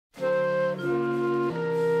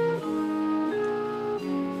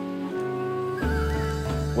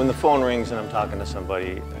When the phone rings and I'm talking to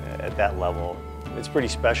somebody at that level, it's pretty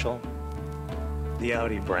special. The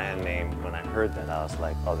Audi brand name, when I heard that, I was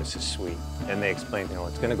like, oh, this is sweet. And they explained, you know,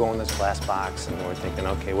 it's gonna go in this glass box, and we're thinking,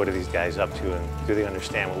 okay, what are these guys up to, and do they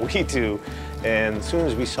understand what we do? And as soon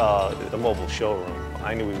as we saw the mobile showroom,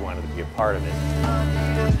 I knew we wanted to be a part of it.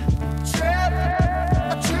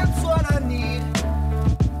 A trip's what I need.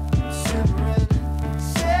 Simmering,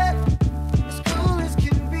 set, as cool as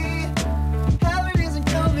can be. Heaven isn't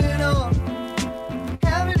coming on.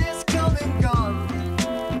 Heaven is coming gone.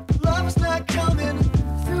 Love is not coming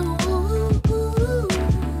through.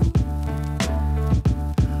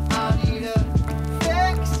 I need a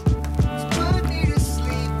fix to put me to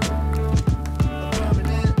sleep. A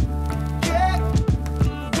permanent kick.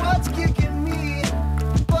 What's kicking me?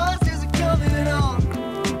 Buzz isn't coming on.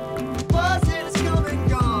 Buzz is coming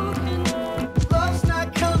gone. Love's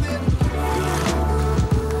not coming.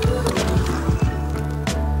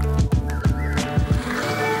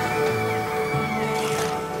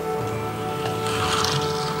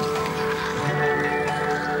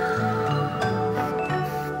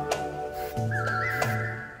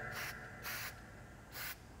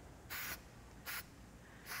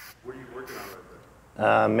 What are you working on right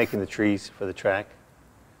there? Making the trees for the track,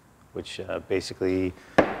 which basically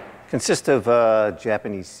consist of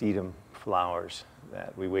Japanese sedum flowers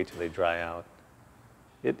that we wait till they dry out.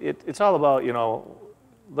 It's all about, you know,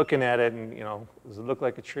 looking at it and, you know, does it look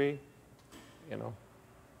like a tree? You know,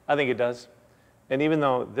 I think it does. And even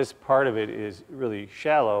though this part of it is really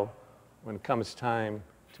shallow, when it comes time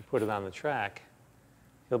to put it on the track,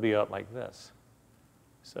 he'll be out like this.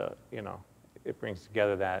 So, you know, it brings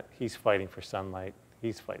together that he's fighting for sunlight,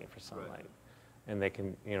 he's fighting for sunlight, Right. and they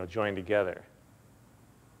can, you know, join together.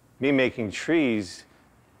 Me making trees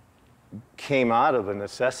came out of a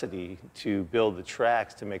necessity to build the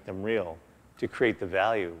tracks, to make them real, to create the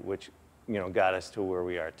value, which, you know, got us to where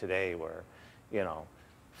we are today, where, you know,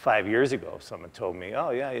 5 years ago, someone told me,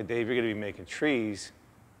 oh yeah, Dave, you're gonna be making trees.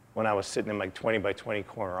 When I was sitting in my 20 by 20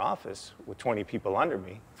 corner office with 20 people under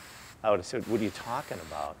me, I would have said, what are you talking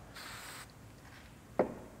about?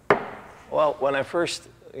 Well, when I first,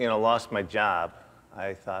 you know, lost my job,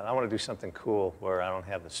 I thought, I want to do something cool where I don't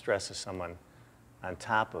have the stress of someone on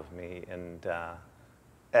top of me. And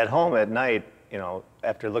at home at night, you know,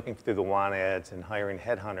 after looking through the want ads and hiring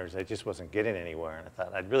headhunters, I just wasn't getting anywhere. And I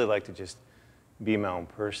thought, I'd really like to just be my own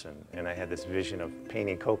person. And I had this vision of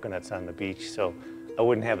painting coconuts on the beach, so I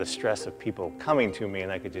wouldn't have the stress of people coming to me,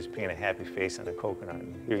 and I could just paint a happy face on a coconut,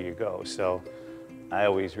 and here you go. So I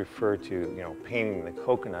always refer to, you know, painting the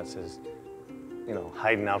coconuts as, you know,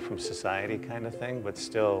 hiding out from society kind of thing, but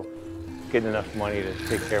still getting enough money to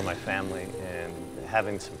take care of my family and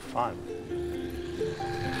having some fun.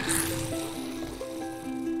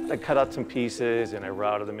 I cut out some pieces and I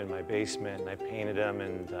routed them in my basement and I painted them,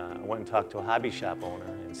 and I went and talked to a hobby shop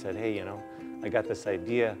owner and said, hey, you know, I got this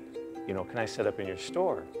idea, you know, can I set up in your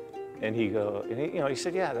store? And he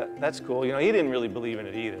said, yeah, that's cool. You know, he didn't really believe in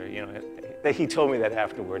it either. You know, he told me that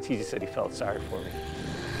afterwards. He just said he felt sorry for me.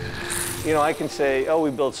 You know, I can say, oh,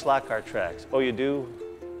 we build slot car tracks. Oh, you do?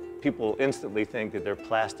 People instantly think that they're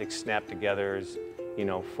plastic snapped together, you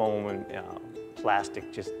know, foam and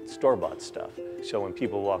plastic, just store-bought stuff. So when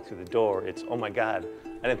people walk through the door, it's, oh my God,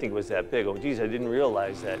 I didn't think it was that big. Oh geez, I didn't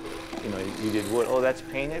realize that, you know, you did wood. Oh, that's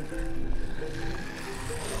painted?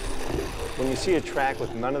 When you see a track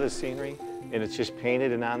with none of the scenery and it's just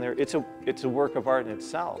painted and on there, it's a work of art in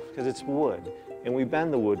itself, because it's wood. And we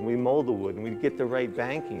bend the wood, and we mold the wood, and we get the right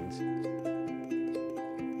bankings.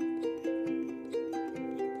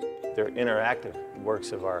 They're interactive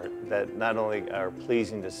works of art that not only are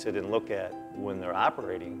pleasing to sit and look at when they're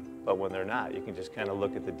operating, but when they're not. You can just kind of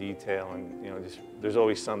look at the detail, and, you know, just, there's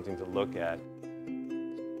always something to look at.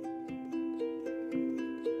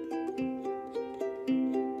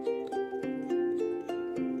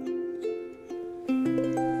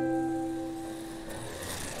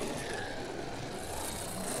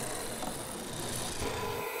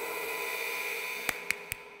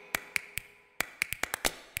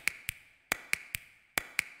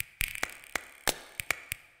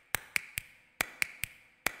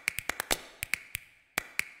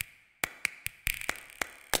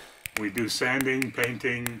 We do sanding,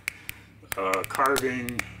 painting,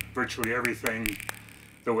 carving, virtually everything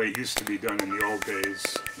the way it used to be done in the old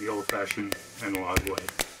days, the old-fashioned analog way.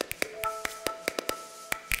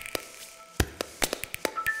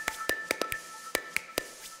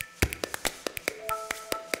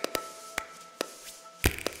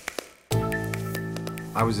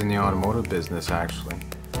 I was in the automotive business, actually.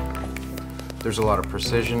 There's a lot of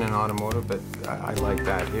precision in automotive, but I like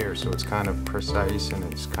that here. So it's kind of precise and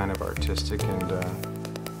it's kind of artistic, and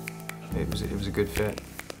it was a good fit.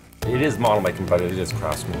 It is model making, but it is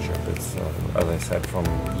craftsmanship. It's, as I said, from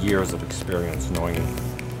years of experience, knowing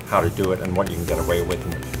how to do it and what you can get away with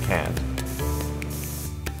and what you can't.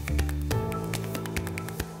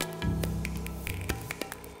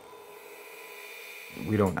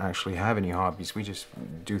 We don't actually have any hobbies. We just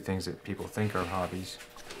do things that people think are hobbies.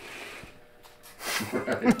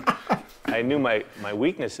 I knew my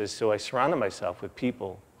weaknesses, so I surrounded myself with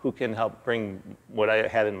people who can help bring what I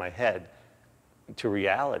had in my head to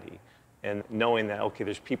reality. And knowing that, okay,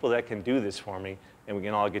 there's people that can do this for me, and we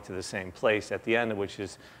can all get to the same place at the end, which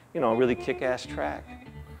is, you know, a really kick-ass track.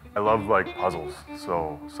 I love like puzzles,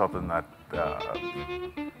 so something that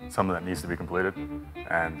needs to be completed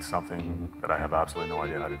and something that I have absolutely no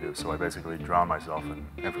idea how to do. So I basically drown myself in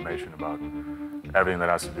information about everything that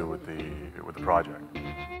has to do with the project.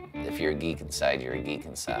 If you're a geek inside, you're a geek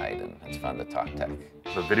inside, and it's fun to talk tech.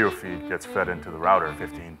 The video feed gets fed into the router,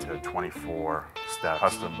 15 to 24 step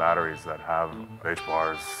custom batteries that have H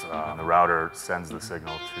bars, and the router sends the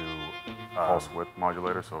signal to a pulse width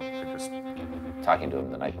modulator, so it just... Talking to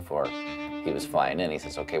him the night before he was flying in, he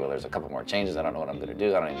says, okay, well, there's a couple more changes. I don't know what I'm going to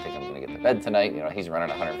do. I don't even think I'm going to get to bed tonight. You know, he's running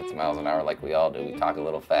 150 miles an hour like we all do. We talk a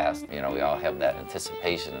little fast. You know, we all have that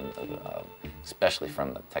anticipation, especially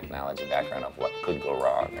from the technology background of what could go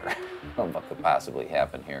wrong or what could possibly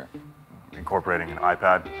happen here. Incorporating an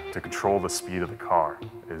iPad to control the speed of the car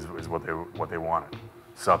is what they wanted.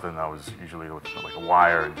 Something that was usually with like a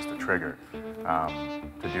wire and just a trigger.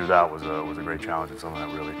 To do that was a great challenge and something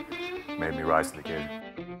that really made me rise to the occasion.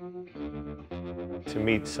 To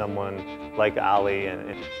meet someone like Ali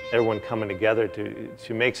and everyone coming together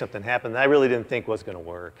to make something happen that I really didn't think was going to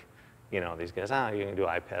work. You know, these guys, you're going to do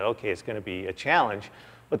iPad. Okay, it's going to be a challenge.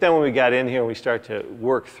 But then when we got in here, we start to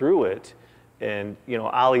work through it. And, you know,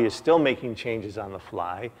 Ali is still making changes on the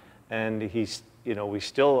fly. And he's, you know, we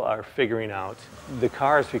still are figuring out the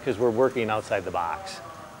cars because we're working outside the box.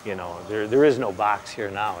 You know, there is no box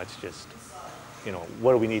here now. It's just, you know,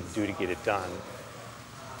 what do we need to do to get it done?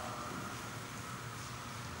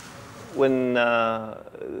 When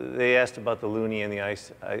they asked about the Looney and the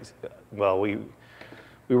ice, well, we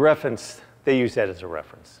referenced, they use that as a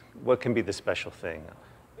reference. What can be the special thing?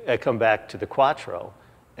 I come back to the Quattro,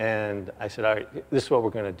 and I said, all right, this is what we're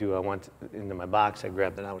going to do. I went into my box, I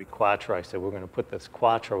grabbed an Audi Quattro. I said, we're going to put this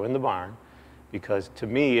Quattro in the barn, because to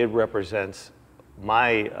me, it represents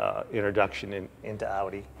my introduction into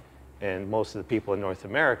Audi and most of the people in North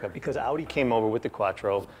America, because Audi came over with the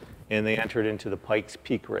Quattro, and they entered into the Pikes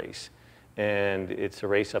Peak race. And it's a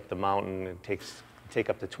race up the mountain. It take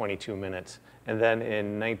up to 22 minutes. And then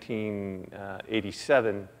in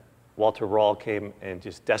 1987, Walter Rall came and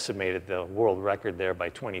just decimated the world record there by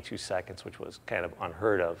 22 seconds, which was kind of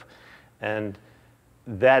unheard of. And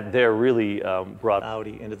that there really brought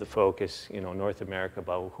Audi into the focus, you know, North America,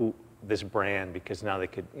 about this brand, because now they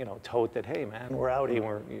could, you know, tote that, hey man, we're Audi,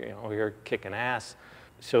 we're, you know, we're kicking ass.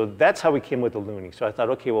 So that's how we came with the Looney. So I thought,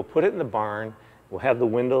 okay, we'll put it in the barn. We'll have the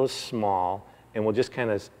windows small, and we'll just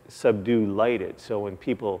kind of subdue light it. So when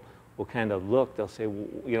people will kind of look, they'll say, well,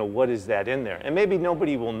 you know, what is that in there? And maybe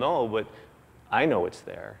nobody will know, but I know it's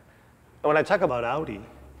there. When I talk about Audi,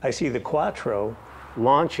 I see the Quattro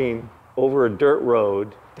launching over a dirt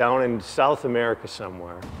road down in South America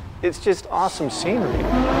somewhere. It's just awesome scenery.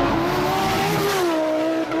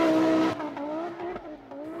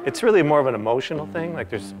 It's really more of an emotional thing. Like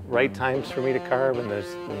there's right times for me to carve and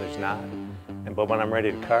there's not. But when I'm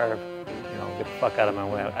ready to carve, you know, get the fuck out of my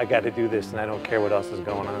way. I got to do this, and I don't care what else is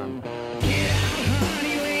going on.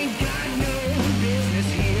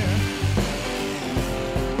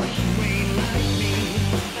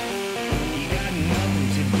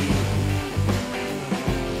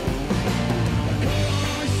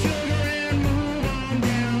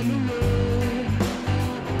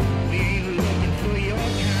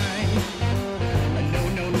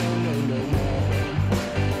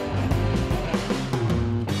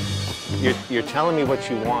 You're telling me what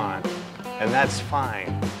you want, and that's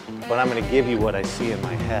fine, but I'm going to give you what I see in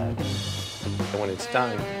my head. And when it's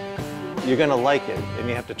done, you're going to like it, and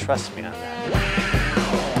you have to trust me on that.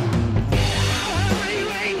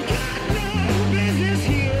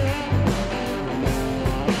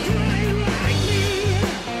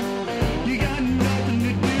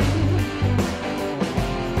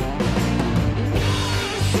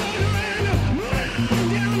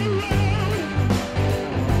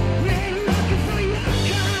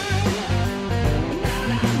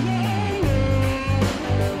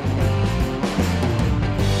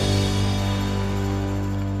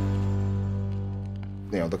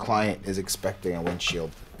 you know, the client is expecting a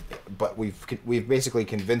windshield, but we've basically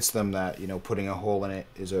convinced them that, you know, putting a hole in it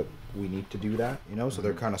is we need to do that, you know, so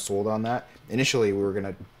they're kind of sold on that. Initially,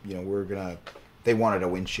 they wanted a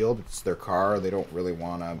windshield. It's their car. They don't really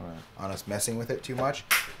want on us messing with it too much.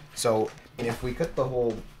 So if we cut the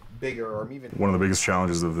hole bigger, or even one of the biggest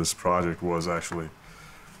challenges of this project was actually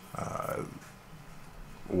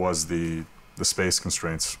the space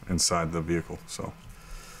constraints inside the vehicle. So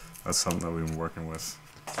that's something that we've been working with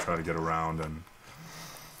to try to get around and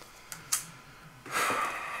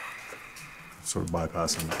sort of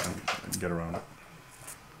bypass and get around it.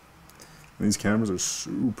 And these cameras are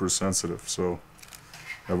super sensitive, so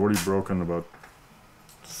I've already broken about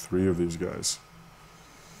 3 of these guys.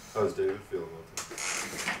 How does David feel about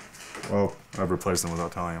that? Well, I've replaced them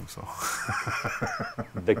without telling him, so.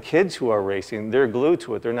 The kids who are racing, they're glued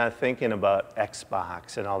to it. They're not thinking about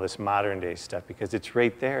Xbox and all this modern day stuff because it's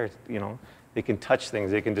right there, you know. They can touch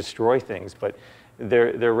things, they can destroy things, but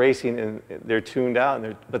they're racing and they're tuned out,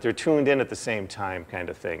 but they're tuned in at the same time kind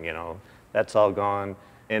of thing, you know. That's all gone.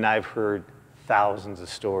 And I've heard thousands of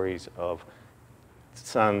stories of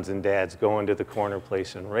sons and dads going to the corner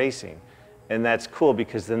place and racing. And that's cool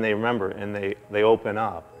because then they remember and they open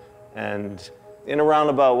up. And in a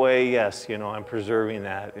roundabout way, yes, you know, I'm preserving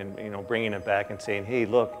that and, you know, bringing it back and saying, hey,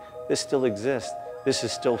 look, this still exists. This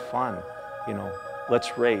is still fun. You know,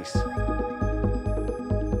 let's race.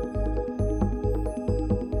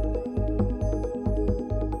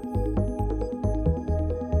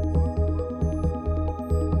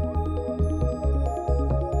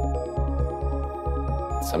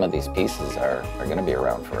 Some of these pieces are going to be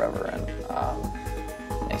around forever, and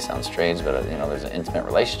it may sound strange, but you know, there's an intimate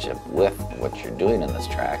relationship with what you're doing in this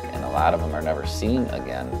track, and a lot of them are never seen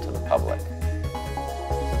again to the public.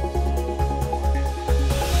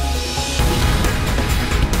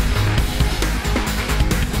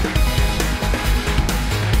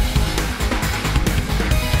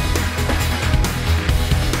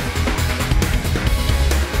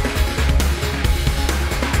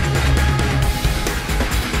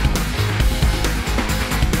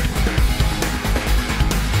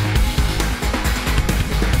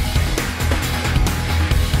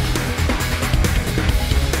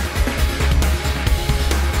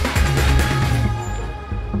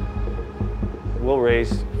 We'll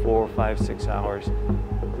race 4, 5, 6 hours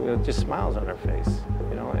with just smiles on our face,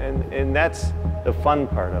 you know, and that's the fun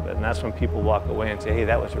part of it, and that's when people walk away and say, hey,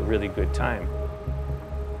 that was a really good time.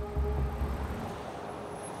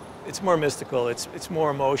 It's more mystical, it's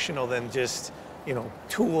more emotional than just, you know,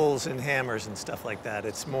 tools and hammers and stuff like that.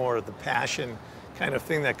 It's more the passion kind of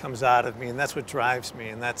thing that comes out of me, and that's what drives me,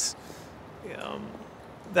 and that's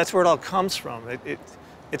where it all comes from.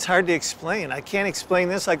 It's hard to explain. I can't explain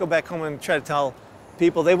this. I go back home and try to tell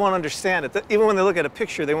people, they won't understand it. Even when they look at a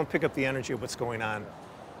picture, they won't pick up the energy of what's going on.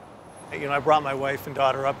 You know, I brought my wife and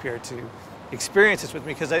daughter up here to experience this with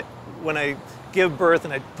me because when I give birth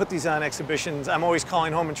and I put these on exhibitions, I'm always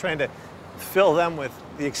calling home and trying to fill them with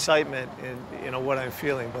the excitement and, you know, what I'm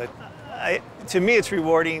feeling. But to me, it's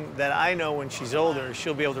rewarding that I know when she's older,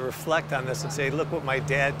 she'll be able to reflect on this and say, look what my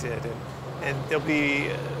dad did. And there'll be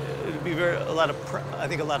a lot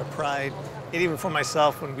of pride, and even for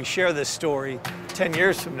myself when we share this story 10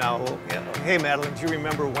 years from now. You know, hey, Madeline, do you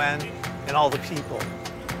remember when? And all the people.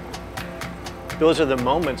 Those are the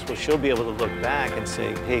moments where she'll be able to look back and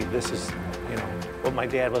say, hey, this is, you know, what my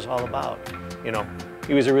dad was all about. You know,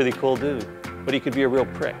 he was a really cool dude, but he could be a real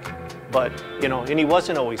prick. But, you know, and he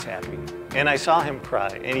wasn't always happy. And I saw him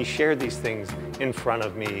cry, and he shared these things in front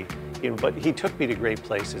of me. You know, but he took me to great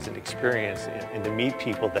places and experience and to meet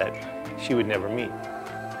people that she would never meet.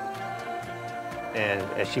 And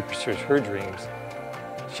as she pursues her dreams,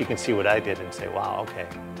 she can see what I did and say, wow, okay,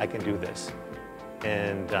 I can do this.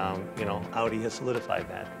 And, you know, Audi has solidified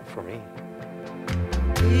that for me.